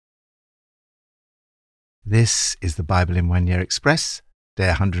This is the Bible in 1 Year Express, day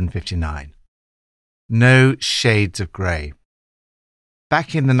 159. No Shades of Grey.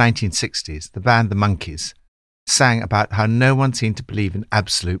 Back in the 1960s, the band The Monkees sang about how no one seemed to believe in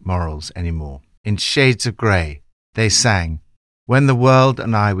absolute morals anymore. In Shades of Grey, they sang, "When the world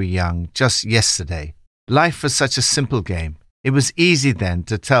and I were young, just yesterday, life was such a simple game. It was easy then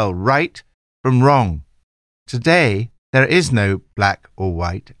to tell right from wrong. Today, there is no black or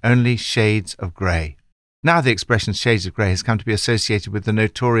white, only shades of grey." Now the expression shades of grey has come to be associated with the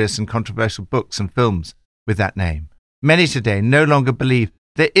notorious and controversial books and films with that name. Many today no longer believe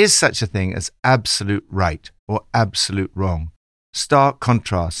there is such a thing as absolute right or absolute wrong. Stark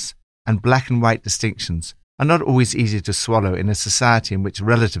contrasts and black and white distinctions are not always easy to swallow in a society in which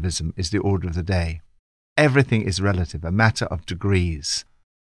relativism is the order of the day. Everything is relative, a matter of degrees.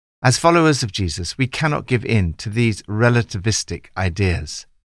 As followers of Jesus, we cannot give in to these relativistic ideas.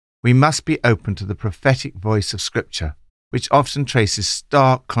 We must be open to the prophetic voice of Scripture, which often traces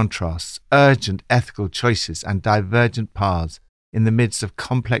stark contrasts, urgent ethical choices, and divergent paths in the midst of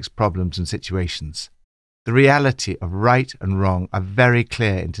complex problems and situations. The reality of right and wrong are very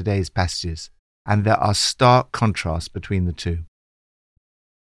clear in today's passages, and there are stark contrasts between the two.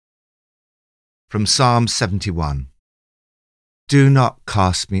 From Psalm 71. Do not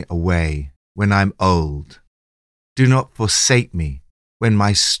cast me away when I'm old. Do not forsake me when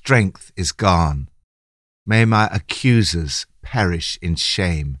my strength is gone. May my accusers perish in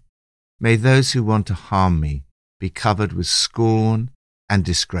shame. May those who want to harm me be covered with scorn and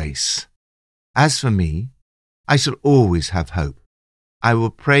disgrace. As for me, I shall always have hope. I will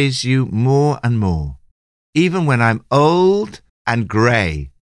praise you more and more. Even when I'm old and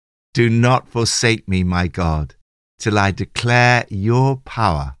grey, do not forsake me, my God, till I declare your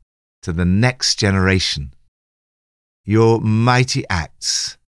power to the next generation, your mighty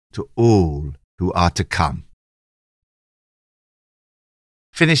acts to all who are to come.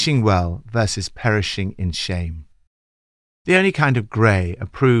 Finishing well versus perishing in shame. The only kind of grey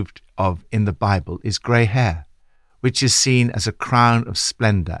approved of in the Bible is grey hair, which is seen as a crown of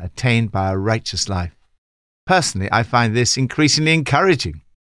splendour attained by a righteous life. Personally, I find this increasingly encouraging.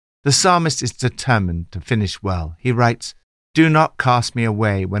 The psalmist is determined to finish well. He writes, "Do not cast me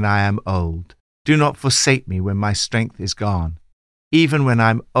away when I am old. Do not forsake me when my strength is gone. Even when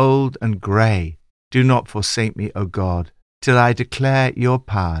I'm old and grey, do not forsake me, O God, till I declare your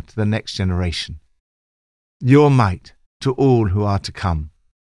power to the next generation, your might to all who are to come."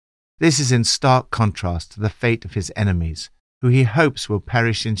 This is in stark contrast to the fate of his enemies, who he hopes will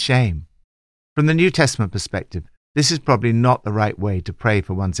perish in shame. From the New Testament perspective, this is probably not the right way to pray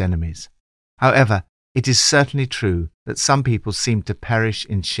for one's enemies. However, it is certainly true that some people seem to perish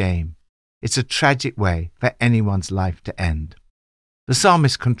in shame. It's a tragic way for anyone's life to end. The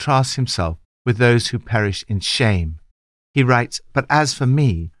psalmist contrasts himself with those who perish in shame. He writes, "But as for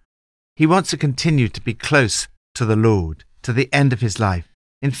me," he wants to continue to be close to the Lord to the end of his life.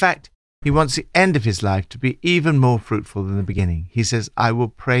 In fact, he wants the end of his life to be even more fruitful than the beginning. He says, "I will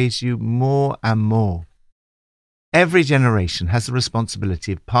praise you more and more." Every generation has the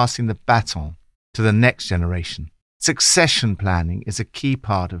responsibility of passing the baton to the next generation. Succession planning is a key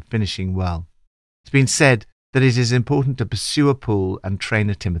part of finishing well. It's been said that it is important to pursue a Paul and train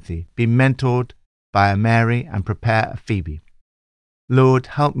a Timothy, be mentored by a Mary and prepare a Phoebe. Lord,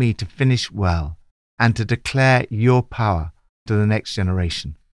 help me to finish well and to declare your power to the next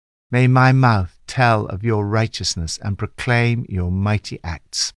generation. May my mouth tell of your righteousness and proclaim your mighty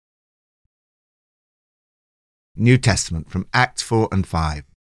acts. New Testament from Acts 4 and 5.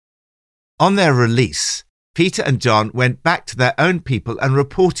 On their release, Peter and John went back to their own people and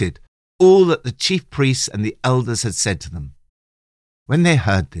reported all that the chief priests and the elders had said to them. When they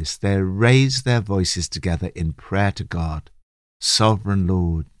heard this, they raised their voices together in prayer to God. "Sovereign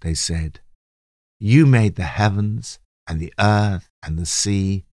Lord," they said, "you made the heavens and the earth and the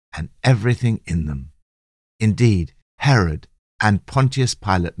sea and everything in them. Indeed, Herod and Pontius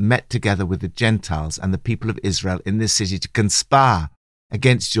Pilate met together with the Gentiles and the people of Israel in this city to conspire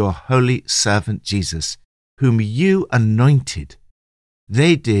against your holy servant Jesus, whom you anointed.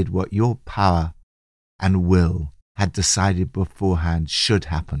 They did what your power and will had decided beforehand should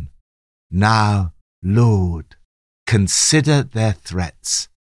happen. Now, Lord, consider their threats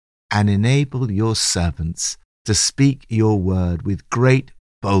and enable your servants to speak your word with great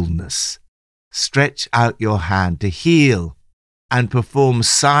boldness. Stretch out your hand to heal and perform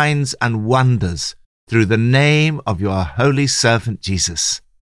signs and wonders through the name of your holy servant Jesus."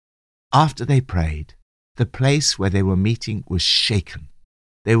 After they prayed, the place where they were meeting was shaken.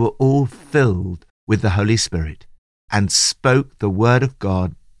 They were all filled with the Holy Spirit and spoke the word of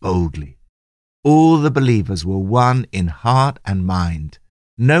God boldly. All the believers were one in heart and mind.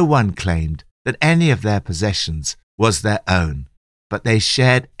 No one claimed that any of their possessions was their own, but they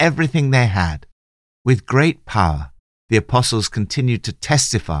shared everything they had. With great power, the apostles continued to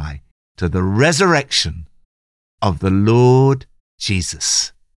testify to the resurrection of the Lord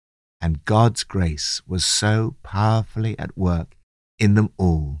Jesus. And God's grace was so powerfully at work in them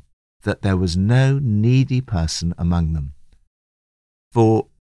all that there was no needy person among them. For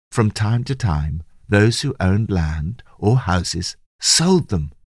from time to time, those who owned land or houses sold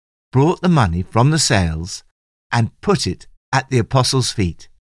them, brought the money from the sales, and put it at the apostles' feet,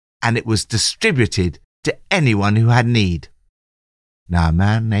 and it was distributed to anyone who had need. Now a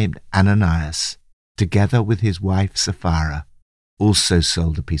man named Ananias, together with his wife Sapphira, also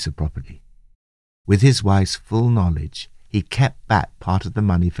sold a piece of property. With his wife's full knowledge, he kept back part of the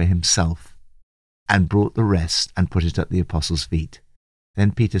money for himself and brought the rest and put it at the apostles' feet.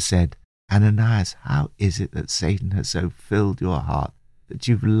 Then Peter said, Ananias, how is it that Satan has so filled your heart that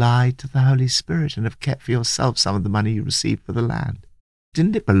you've lied to the Holy Spirit and have kept for yourself some of the money you received for the land?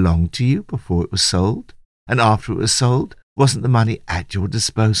 Didn't it belong to you before it was sold? And after it was sold, wasn't the money at your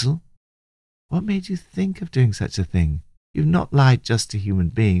disposal? What made you think of doing such a thing? You've not lied just to human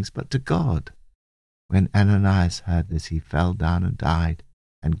beings, but to God. When Ananias heard this, he fell down and died,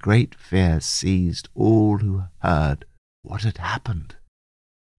 and great fear seized all who heard what had happened.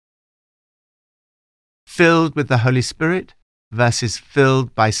 Filled with the Holy Spirit versus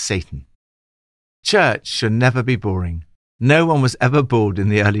filled by Satan. Church should never be boring. No one was ever bored in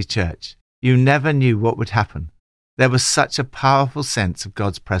the early church. You never knew what would happen. There was such a powerful sense of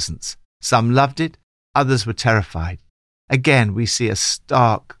God's presence. Some loved it, others were terrified. Again, we see a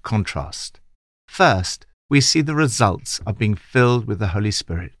stark contrast. First, we see the results of being filled with the Holy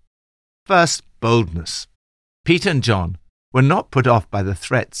Spirit. First, boldness. Peter and John were not put off by the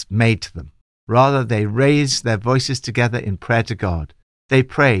threats made to them. Rather, they raised their voices together in prayer to God. They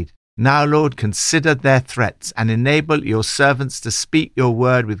prayed, Now, Lord, consider their threats and enable your servants to speak your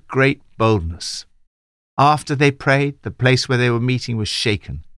word with great boldness. After they prayed, the place where they were meeting was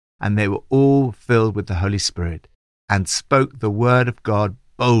shaken, and they were all filled with the Holy Spirit and spoke the word of God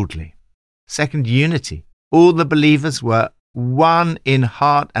boldly. Second, unity. All the believers were one in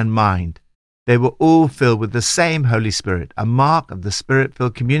heart and mind. They were all filled with the same Holy Spirit. A mark of the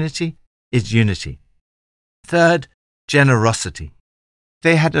Spirit-filled community is unity. Third, generosity.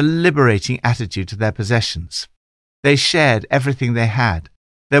 They had a liberating attitude to their possessions. They shared everything they had.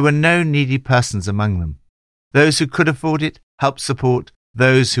 There were no needy persons among them. Those who could afford it helped support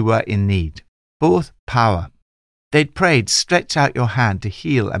those who were in need. Fourth, power. They'd prayed, Stretch out your hand to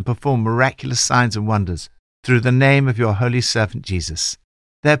heal and perform miraculous signs and wonders through the name of your holy servant Jesus.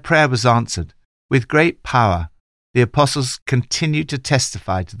 Their prayer was answered. With great power, the apostles continued to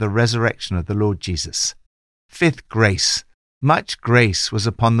testify to the resurrection of the Lord Jesus. Fifth, grace. Much grace was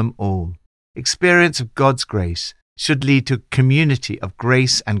upon them all. Experience of God's grace should lead to community of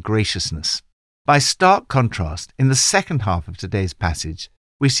grace and graciousness. By stark contrast, in the second half of today's passage,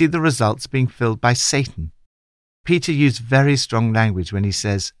 we see the results being filled by Satan. Peter used very strong language when he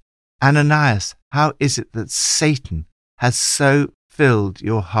says, Ananias, how is it that Satan has so filled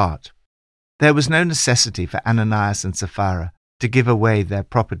your heart? There was no necessity for Ananias and Sapphira to give away their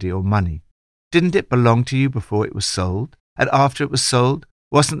property or money. Didn't it belong to you before it was sold? And after it was sold,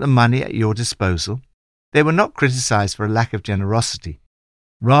 wasn't the money at your disposal? They were not criticized for a lack of generosity.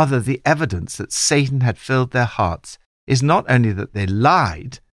 Rather, the evidence that Satan had filled their hearts is not only that they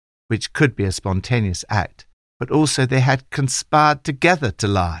lied, which could be a spontaneous act, but also they had conspired together to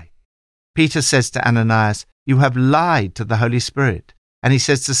lie. Peter says to Ananias, You have lied to the Holy Spirit. And he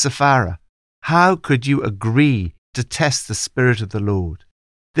says to Sapphira, How could you agree to test the Spirit of the Lord?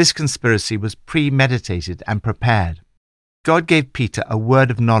 This conspiracy was premeditated and prepared. God gave Peter a word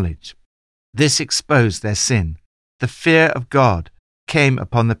of knowledge. This exposed their sin. The fear of God came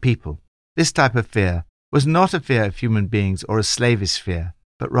upon the people. This type of fear was not a fear of human beings or a slavish fear,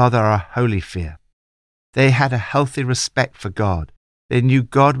 but rather a holy fear. They had a healthy respect for God. They knew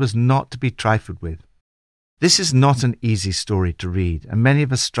God was not to be trifled with. This is not an easy story to read, and many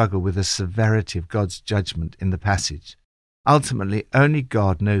of us struggle with the severity of God's judgment in the passage. Ultimately, only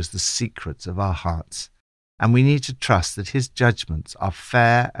God knows the secrets of our hearts, and we need to trust that His judgments are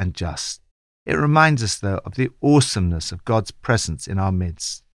fair and just. It reminds us, though, of the awesomeness of God's presence in our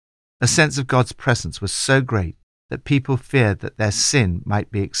midst. The sense of God's presence was so great that people feared that their sin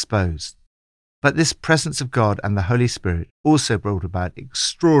might be exposed. But this presence of God and the Holy Spirit also brought about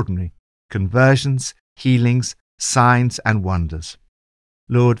extraordinary conversions, healings, signs and wonders.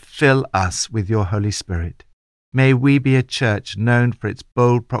 Lord, fill us with your Holy Spirit. May we be a church known for its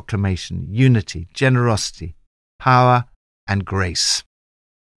bold proclamation, unity, generosity, power, and grace.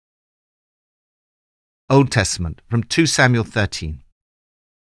 Old Testament, from 2 Samuel 13.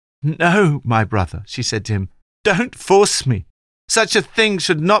 "No, my brother," she said to him, "don't force me. Such a thing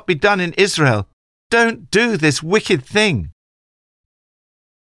should not be done in Israel. Don't do this wicked thing."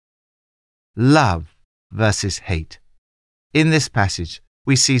 Love versus hate. In this passage,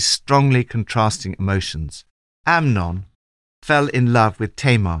 we see strongly contrasting emotions. Amnon fell in love with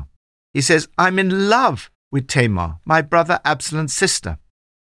Tamar. He says, "I'm in love with Tamar, my brother Absalom's sister."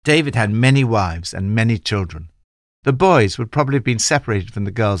 David had many wives and many children. The boys would probably have been separated from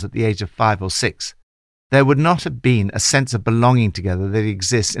the girls at the age of 5 or 6. There would not have been a sense of belonging together that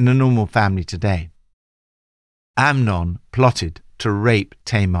exists in a normal family today. Amnon plotted to rape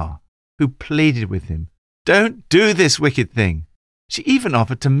Tamar, who pleaded with him, "Don't do this wicked thing." She even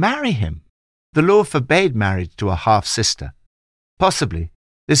offered to marry him. The law forbade marriage to a half-sister. Possibly,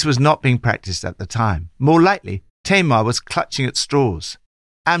 this was not being practiced at the time. More likely, Tamar was clutching at straws.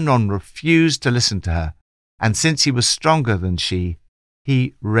 Amnon refused to listen to her, and since he was stronger than she,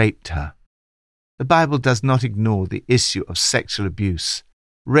 he raped her. The Bible does not ignore the issue of sexual abuse.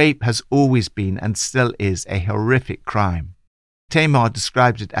 Rape has always been and still is a horrific crime. Tamar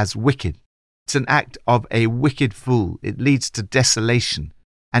describes it as wicked. It's an act of a wicked fool. It leads to desolation,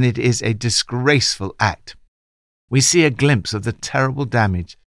 and it is a disgraceful act. We see a glimpse of the terrible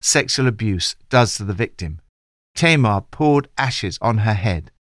damage sexual abuse does to the victim. Tamar poured ashes on her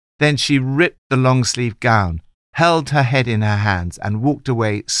head. Then she ripped the long-sleeved gown, held her head in her hands, and walked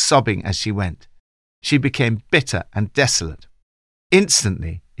away sobbing as she went. She became bitter and desolate.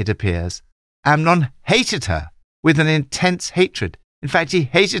 Instantly, it appears, Amnon hated her with an intense hatred. In fact, he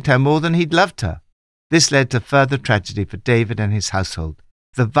hated her more than he'd loved her. This led to further tragedy for David and his household.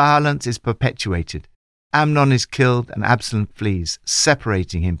 The violence is perpetuated. Amnon is killed and Absalom flees,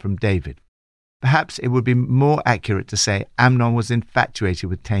 separating him from David. Perhaps it would be more accurate to say Amnon was infatuated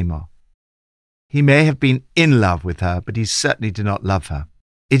with Tamar. He may have been in love with her, but he certainly did not love her.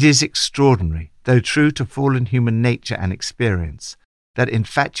 It is extraordinary, though true to fallen human nature and experience, that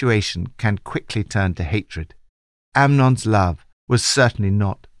infatuation can quickly turn to hatred. Amnon's love was certainly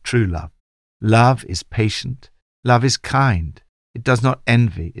not true love. Love is patient. Love is kind. It does not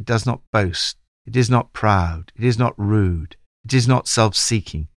envy. It does not boast. It is not proud. It is not rude. It is not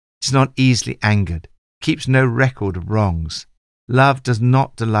self-seeking. It is not easily angered. It keeps no record of wrongs. Love does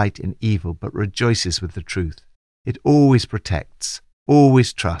not delight in evil, but rejoices with the truth. It always protects,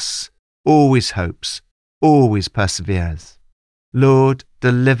 always trusts, always hopes, always perseveres. Lord,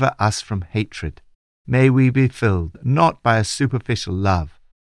 deliver us from hatred. May we be filled not by a superficial love,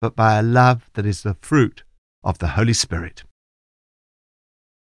 but by a love that is the fruit of the Holy Spirit.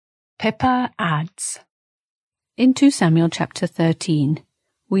 Pippa adds. In 2 Samuel chapter 13,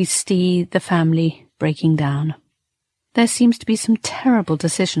 we see the family breaking down. There seems to be some terrible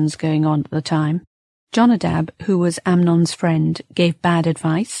decisions going on at the time. Jonadab, who was Amnon's friend, gave bad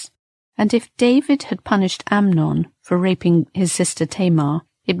advice, and if David had punished Amnon for raping his sister Tamar,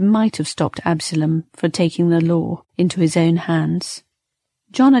 it might have stopped Absalom from taking the law into his own hands.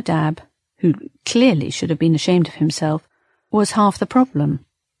 Jonadab, who clearly should have been ashamed of himself, was half the problem.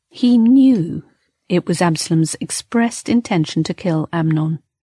 He knew it was Absalom's expressed intention to kill Amnon,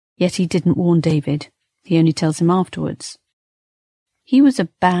 yet he didn't warn David. He only tells him afterwards. He was a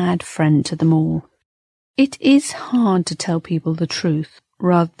bad friend to them all. It is hard to tell people the truth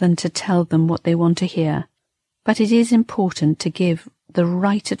rather than to tell them what they want to hear, but it is important to give the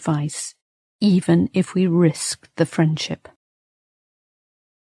right advice, even if we risk the friendship.